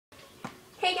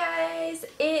Hey guys,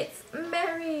 it's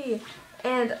Mary,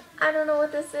 and I don't know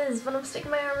what this is, but I'm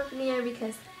sticking my arm up in the air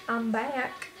because I'm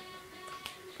back.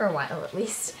 For a while at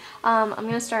least. I'm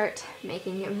gonna start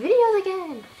making videos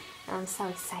again. And I'm so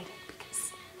excited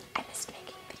because I missed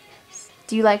making videos.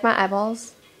 Do you like my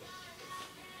eyeballs?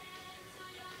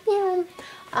 Yeah.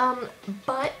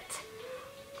 But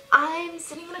I'm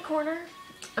sitting in a corner.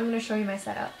 I'm gonna show you my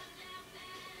setup.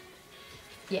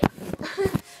 Yeah.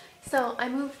 So I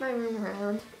moved my room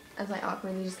around as I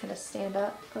awkwardly just kind of stand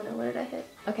up. Oh no, what did I hit?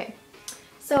 Okay.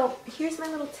 So here's my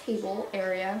little table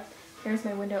area. Here's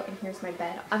my window and here's my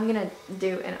bed. I'm gonna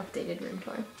do an updated room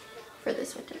tour for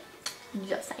this winter.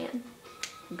 Just saying.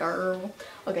 Girl.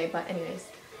 Okay, but anyways.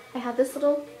 I have this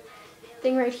little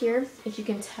thing right here. If you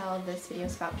can tell, this video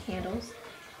is about candles.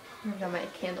 I've got my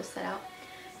candles set out.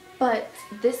 But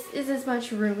this is as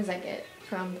much room as I get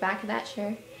from the back of that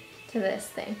chair to this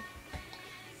thing.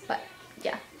 But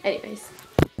yeah, anyways.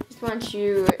 Just want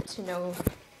you to know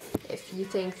if you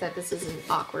think that this is an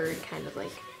awkward kind of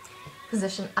like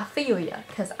position, I feel ya,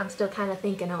 because I'm still kind of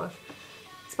thinking of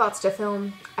spots to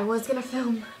film. I was gonna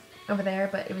film over there,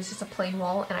 but it was just a plain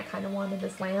wall and I kind of wanted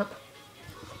this lamp.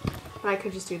 But I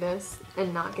could just do this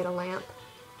and not get a lamp.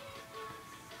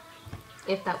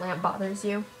 If that lamp bothers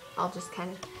you, I'll just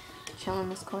kind of chill in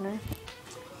this corner.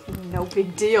 No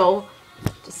big deal.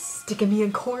 Just sticking me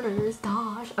in corners,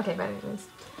 gosh. Okay, but anyways,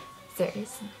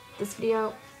 serious. This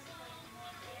video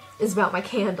is about my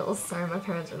candles. Sorry, my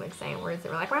parents were like saying words. They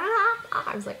were like, "Ah."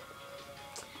 I was like,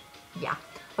 yeah.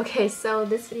 Okay, so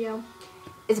this video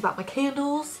is about my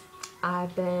candles.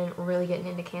 I've been really getting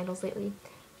into candles lately.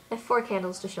 I have 4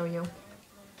 candles to show you.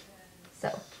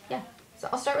 So, yeah. So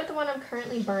I'll start with the one I'm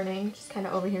currently burning, just kind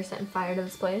of over here setting fire to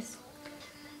this place.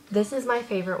 This is my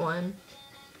favorite one.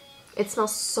 It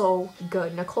smells so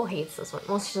good. Nicole hates this one.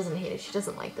 Well, she doesn't hate it. She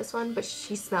doesn't like this one, but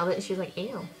she smelled it and she was like,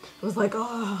 ew. I was like,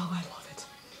 oh, I love it.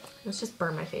 Let's just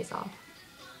burn my face off.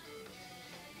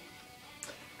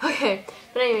 Okay,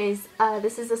 but anyways,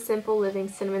 this is a Simple Living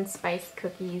Cinnamon Spice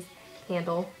Cookies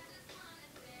candle.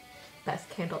 Best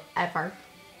candle ever.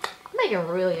 I'm making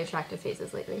really attractive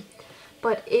faces lately.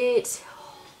 But it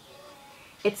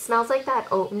smells like that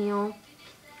oatmeal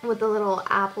with the little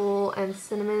apple and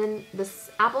cinnamon,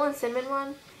 this apple and cinnamon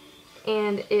one,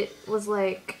 and it was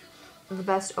like the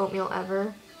best oatmeal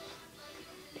ever.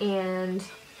 And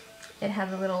it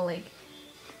had the little like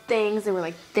things that were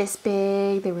like this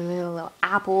big. They were little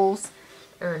apples,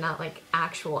 or not like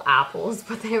actual apples,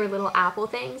 but they were little apple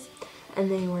things, and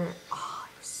they were, oh,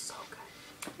 it was so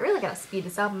good. I really gotta speed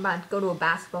this up. I'm about to go to a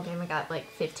basketball game. I got like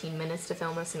 15 minutes to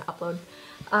film this and upload.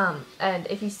 And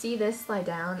if you see this slide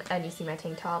down and you see my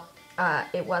tank top,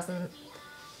 it wasn't,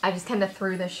 I just kind of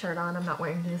threw this shirt on. I'm not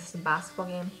wearing this to the basketball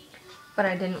game, but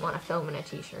I didn't want to film in a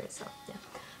t-shirt, so yeah.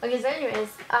 Okay, so anyways,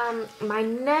 my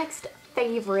next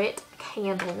favorite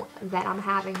candle that I'm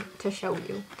having to show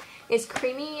you is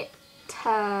Creamy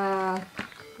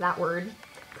that word,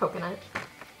 coconut.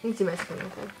 You can see my screen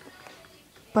right there.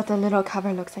 But the little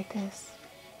cover looks like this.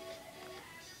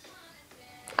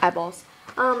 Eyeballs.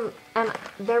 And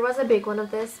there was a big one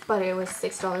of this, but it was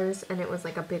 $6 and it was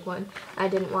like a big one. I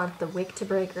didn't want the wick to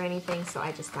break or anything, so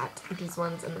I just got these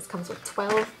ones, and this comes with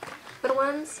 12 little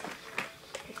ones.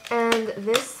 And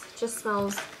this just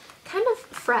smells kind of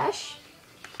fresh.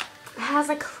 It has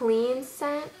a clean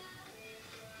scent,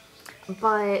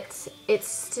 but it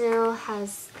still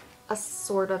has a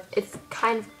sort of, it's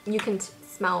kind of, you can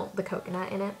smell the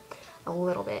coconut in it a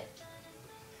little bit.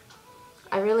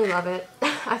 I really love it.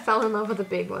 I fell in love with the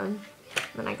big one,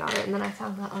 and then I got it, and then I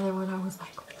found that other one. I was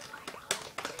like, oh my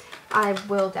god. I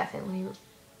will definitely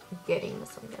be getting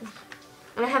this one again.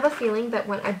 And I have a feeling that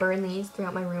when I burn these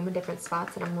throughout my room in different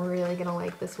spots, that I'm really gonna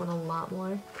like this one a lot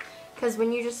more. Because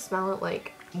when you just smell it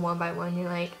like one by one, you're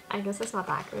like, I guess it's not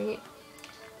that great.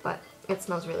 But it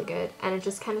smells really good. And it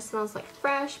just kind of smells like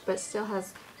fresh, but still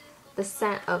has the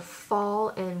scent of fall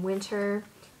and winter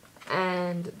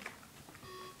and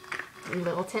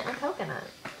little tint of coconut.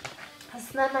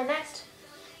 So then my next,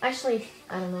 actually,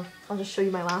 I don't know, I'll just show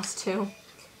you my last 2.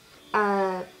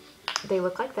 They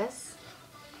look like this.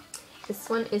 This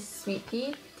one is Sweet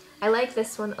Pea. I like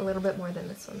this one a little bit more than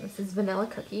this one. This is Vanilla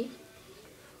Cookie.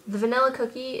 The Vanilla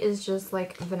Cookie is just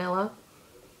like vanilla.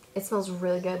 It smells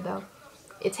really good though.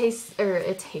 It tastes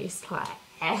like,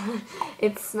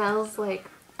 it smells like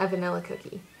a vanilla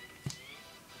cookie.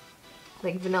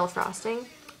 Like vanilla frosting,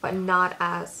 but not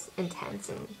as intense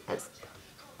and as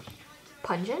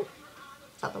pungent.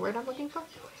 Is that the word I'm looking for?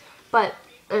 But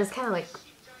it's kind of like,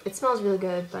 it smells really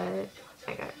good, but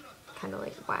I got kind of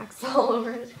like wax all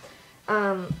over it.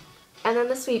 And then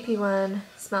the Sweet Pea one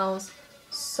smells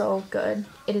So good.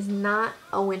 It is not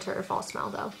a winter or fall smell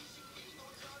though.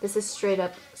 This is straight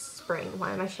up spring.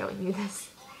 Why am I showing you this?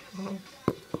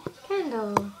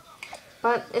 Candle.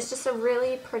 But it's just a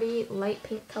really pretty light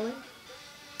pink color.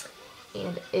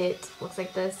 And it looks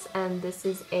like this. And this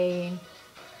is a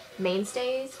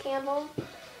Mainstays candle.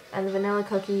 And the vanilla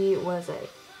cookie was a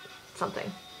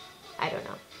something. I don't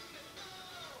know.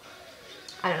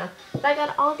 But I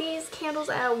got all these candles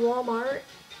at Walmart.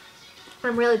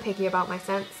 I'm really picky about my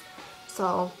scents.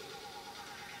 So,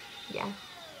 yeah.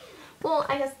 Well,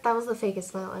 I guess that was the fakest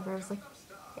smile ever. I was like,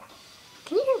 yeah.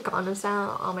 Can you hear Gangnam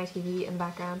Style on my TV in the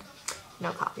background?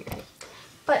 No copyright.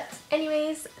 But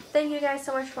anyways, thank you guys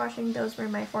so much for watching. Those were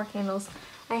my 4 candles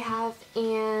I have.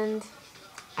 And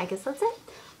I guess that's it.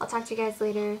 I'll talk to you guys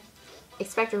later.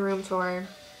 Expect a room tour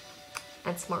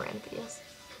and some more random videos.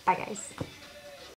 Bye guys.